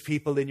are those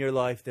people in your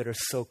life that are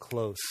so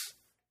close?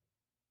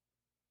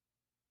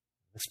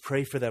 Let's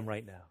pray for them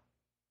right now.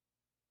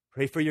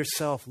 Pray for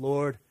yourself.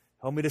 Lord,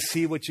 help me to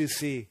see what you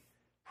see.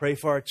 Pray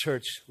for our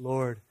church.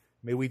 Lord,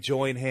 may we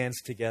join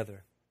hands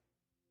together.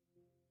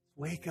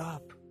 Wake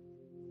up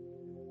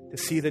to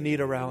see the need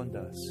around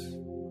us.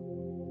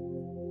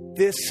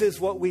 This is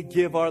what we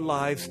give our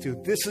lives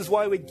to. This is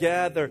why we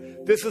gather.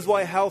 This is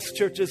why house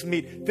churches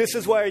meet. This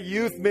is why our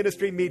youth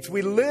ministry meets.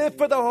 We live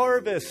for the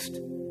harvest.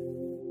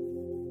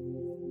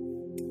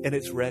 And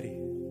it's ready.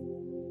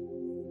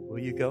 Will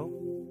you go?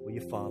 Will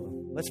you follow?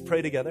 Let's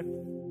pray together.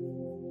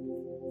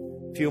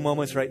 A few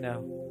moments right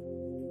now.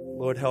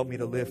 Lord, help me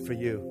to live for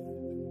you.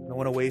 I don't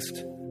want to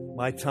waste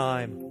my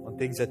time on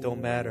things that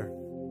don't matter. I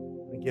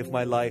want to give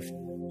my life. I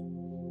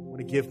want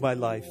to give my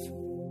life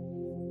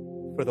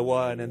for the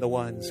one and the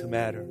ones who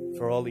matter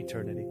for all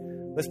eternity.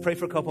 Let's pray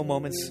for a couple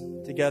moments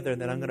together,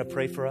 and then I'm going to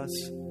pray for us.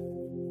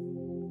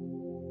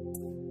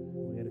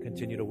 We're going to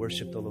continue to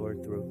worship the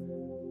Lord through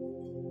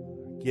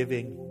our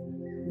giving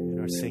and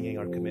our singing,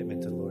 our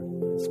commitment to the Lord.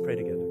 Let's pray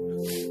together.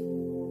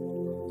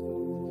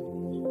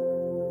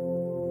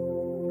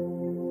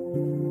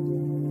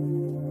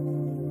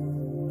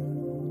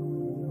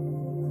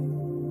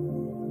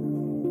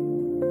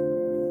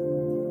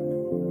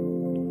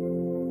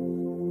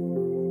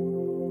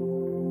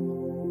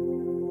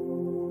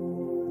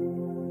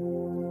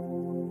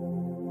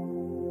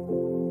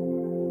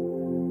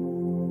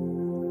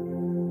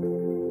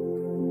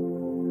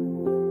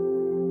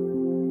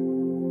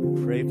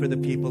 Pray for the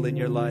people in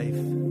your life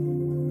who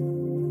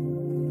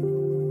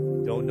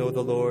don't know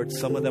the Lord.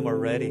 Some of them are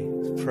ready.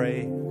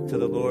 Pray to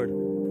the Lord.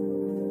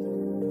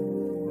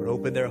 Lord,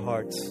 open their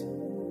hearts.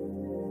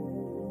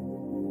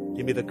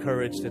 Give me the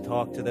courage to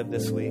talk to them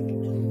this week.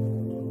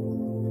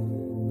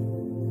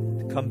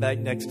 To come back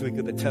next week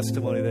with the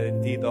testimony that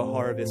indeed the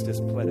harvest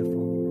is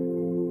plentiful.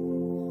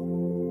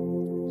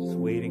 Just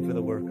waiting for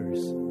the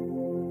workers.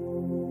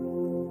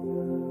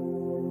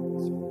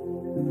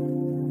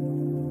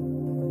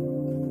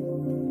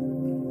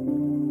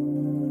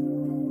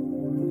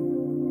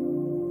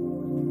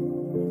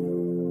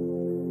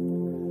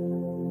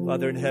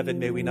 Father in heaven,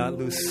 may we not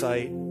lose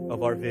sight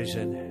of our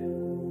vision.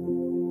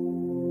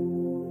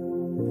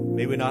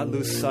 May we not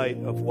lose sight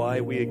of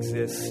why we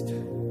exist.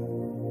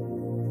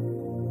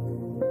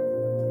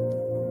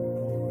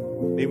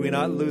 May we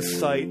not lose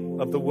sight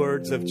of the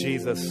words of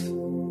Jesus.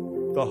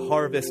 The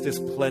harvest is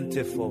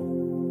plentiful.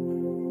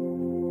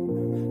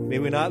 May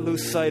we not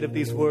lose sight of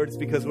these words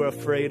because we're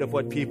afraid of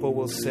what people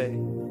will say.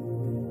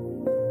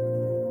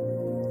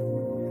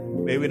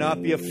 May we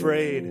not be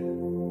afraid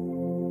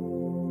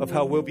of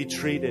how we'll be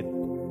treated.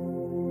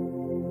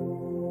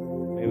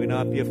 May we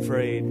not be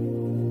afraid,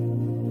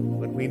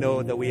 but we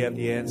know that we have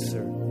the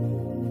answer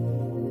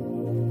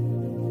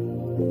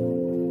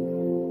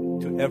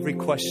to every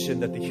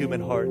question that the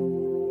human heart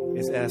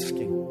is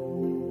asking,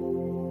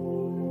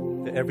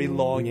 to every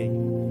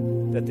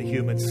longing that the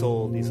human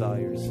soul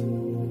desires.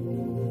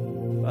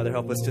 Father,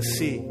 help us to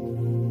see,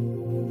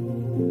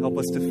 help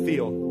us to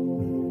feel,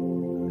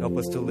 help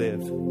us to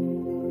live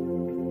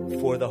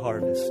for the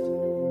harvest.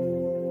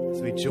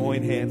 As we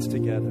join hands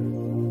together,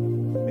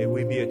 may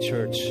we be a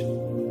church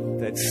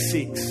that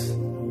seeks,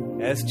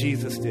 as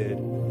Jesus did,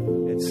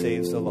 and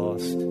saves the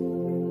lost.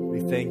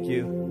 We thank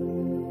you.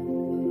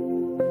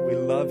 We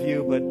love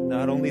you, but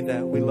not only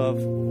that, we love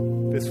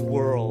this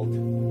world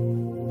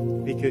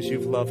because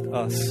you've loved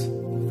us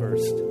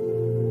first.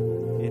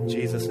 In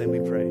Jesus' name we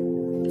pray.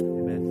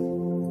 Amen.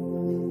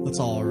 Let's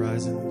all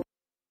arise.